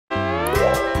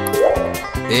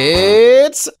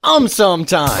It's AumSum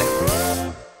time!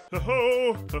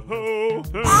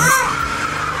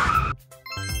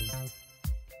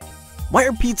 Why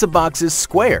are pizza boxes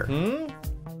square?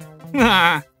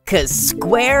 'Cause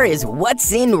square is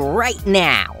what's in right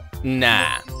now.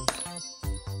 Nah.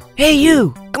 Hey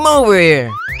you, come over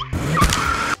here.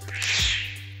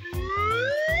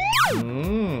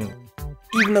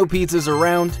 Even though pizza's are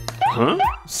round,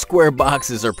 square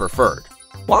boxes are preferred.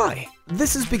 Why?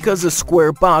 This is because a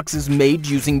square box is made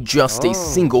using just a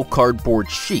single cardboard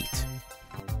sheet.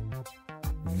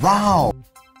 Wow!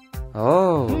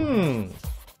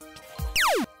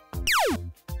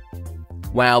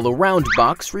 While a round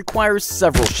box requires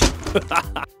several sheets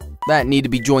that need to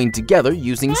be joined together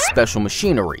using special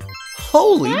machinery.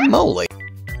 Holy moly!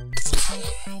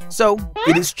 So,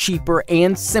 it is cheaper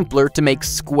and simpler to make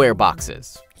square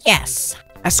boxes. Yes.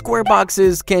 As square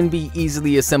boxes can be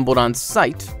easily assembled on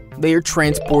site, they are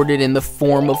transported in the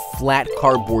form of flat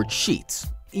cardboard sheets,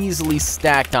 easily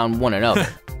stacked on one another.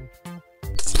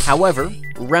 However,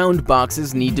 round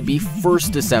boxes need to be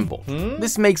first assembled.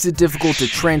 This makes it difficult to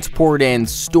transport and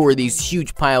store these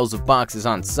huge piles of boxes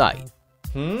on site.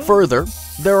 Further,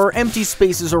 there are empty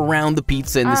spaces around the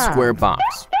pizza in the square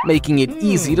box, making it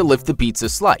easy to lift the pizza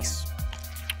slice.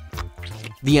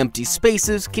 The empty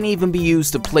spaces can even be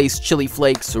used to place chili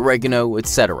flakes, oregano,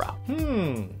 etc.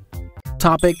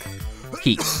 Topic: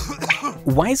 heat.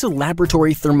 Why is a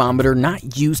laboratory thermometer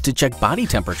not used to check body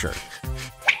temperature?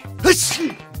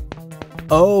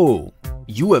 Oh,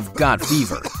 you have got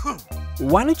fever.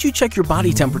 Why don't you check your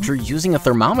body temperature using a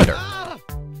thermometer?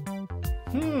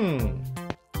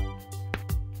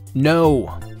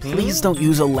 No, please don't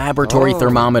use a laboratory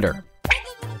thermometer.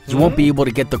 You won't be able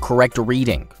to get the correct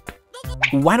reading.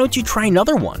 Why don't you try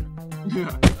another one?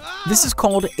 This is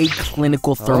called a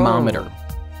clinical thermometer.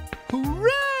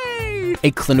 Hooray!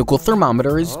 A clinical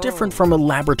thermometer is different from a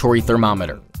laboratory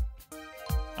thermometer.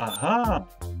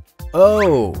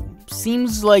 Oh,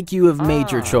 seems like you have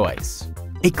made your choice.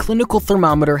 A clinical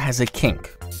thermometer has a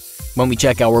kink. When we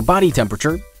check our body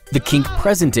temperature, the kink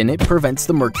present in it prevents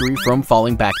the mercury from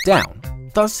falling back down,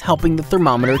 thus helping the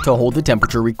thermometer to hold the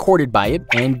temperature recorded by it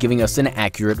and giving us an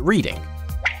accurate reading.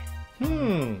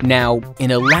 Now,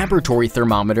 in a laboratory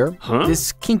thermometer,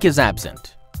 this kink is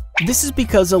absent. This is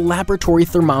because a laboratory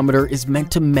thermometer is meant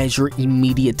to measure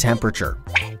immediate temperature.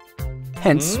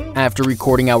 Hence, after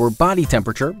recording our body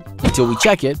temperature, until we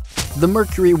check it, the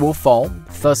mercury will fall,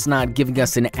 thus not giving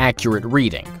us an accurate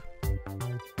reading.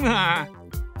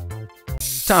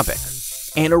 Topic: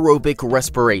 anaerobic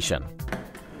respiration.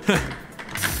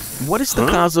 What is the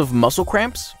cause of muscle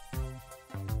cramps?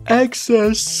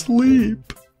 Excess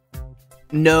sleep.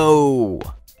 No.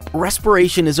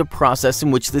 Respiration is a process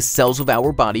in which the cells of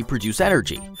our body produce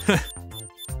energy.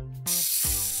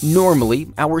 Normally,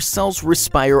 our cells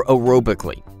respire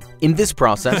aerobically. In this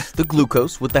process, the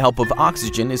glucose, with the help of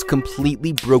oxygen, is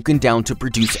completely broken down to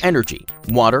produce energy,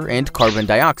 water, and carbon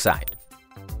dioxide.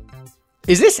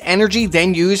 Is this energy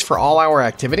then used for all our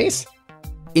activities?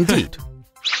 Indeed.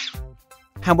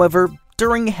 However,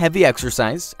 during heavy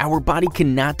exercise, our body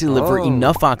cannot deliver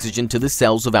enough oxygen to the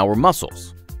cells of our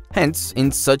muscles. Hence,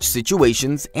 in such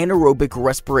situations, anaerobic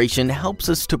respiration helps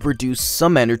us to produce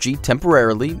some energy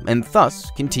temporarily and thus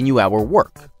continue our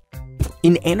work.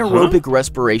 In anaerobic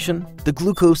respiration, the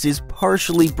glucose is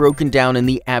partially broken down in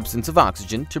the absence of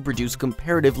oxygen to produce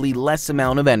comparatively less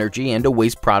amount of energy and a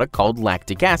waste product called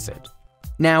lactic acid.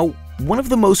 Now, one of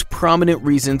the most prominent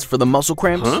reasons for the muscle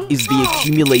cramps is the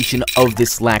accumulation of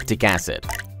this lactic acid.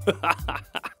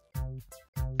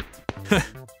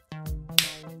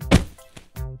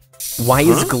 Why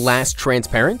is glass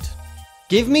transparent?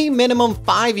 Give me minimum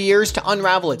 5 years to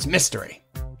unravel its mystery.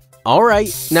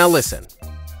 Alright, now listen.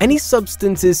 Any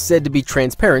substance is said to be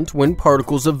transparent when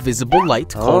particles of visible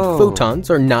light, called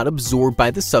photons, are not absorbed by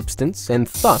the substance and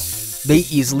thus they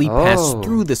easily pass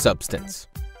through the substance.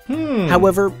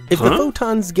 However, if the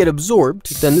photons get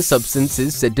absorbed, then the substance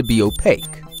is said to be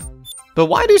opaque. But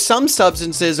why do some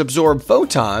substances absorb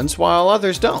photons while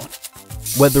others don't?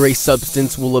 Whether a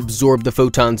substance will absorb the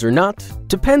photons or not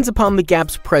depends upon the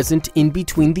gaps present in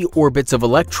between the orbits of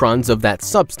electrons of that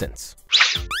substance.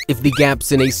 If the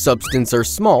gaps in a substance are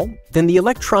small, then the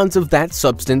electrons of that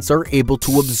substance are able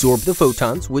to absorb the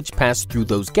photons which pass through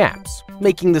those gaps,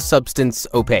 making the substance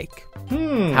opaque.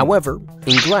 However,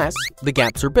 in glass, the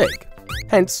gaps are big.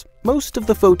 Hence, most of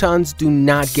the photons do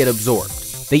not get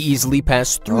absorbed. They easily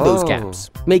pass through those gaps,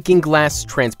 making glass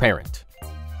transparent.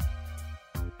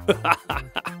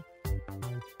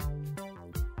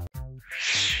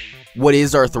 What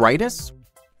is arthritis?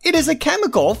 It is a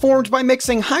chemical formed by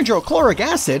mixing hydrochloric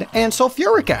acid and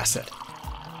sulfuric acid.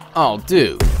 Oh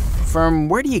dude, from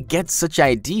where do you get such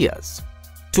ideas?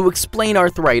 To explain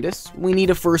arthritis, we need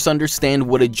to first understand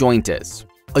what a joint is.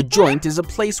 A joint is a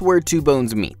place where two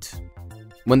bones meet.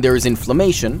 When there is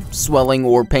inflammation, swelling,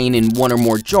 or pain in one or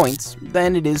more joints,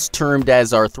 then it is termed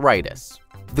as arthritis.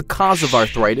 The cause of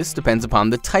arthritis depends upon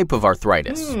the type of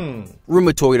arthritis.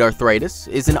 Rheumatoid arthritis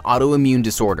is an autoimmune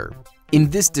disorder. In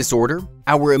this disorder,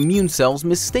 our immune cells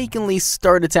mistakenly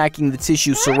start attacking the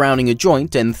tissue surrounding a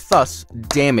joint and thus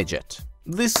damage it.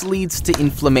 This leads to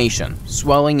inflammation,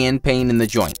 swelling, and pain in the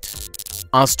joint.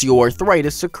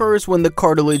 Osteoarthritis occurs when the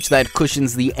cartilage that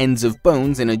cushions the ends of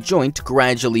bones in a joint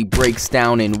gradually breaks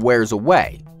down and wears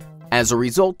away. As a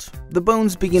result, the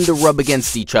bones begin to rub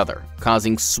against each other,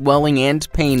 causing swelling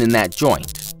and pain in that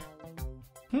joint.